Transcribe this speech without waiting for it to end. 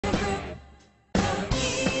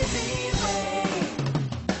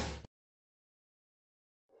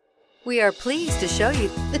We are pleased to show you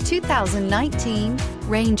the 2019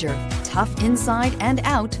 Ranger. Tough inside and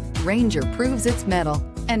out, Ranger proves its mettle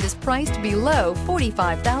and is priced below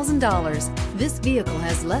 $45,000. This vehicle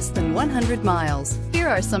has less than 100 miles. Here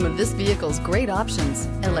are some of this vehicle's great options: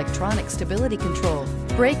 electronic stability control,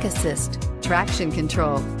 brake assist, traction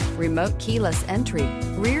control, remote keyless entry,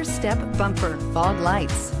 rear step bumper, fog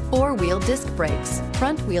lights, four-wheel disc brakes,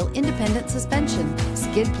 front wheel independent suspension,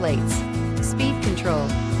 skid plates, speed control.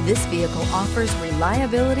 This vehicle offers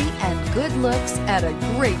reliability and good looks at a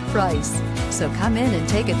great price. So come in and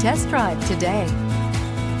take a test drive today.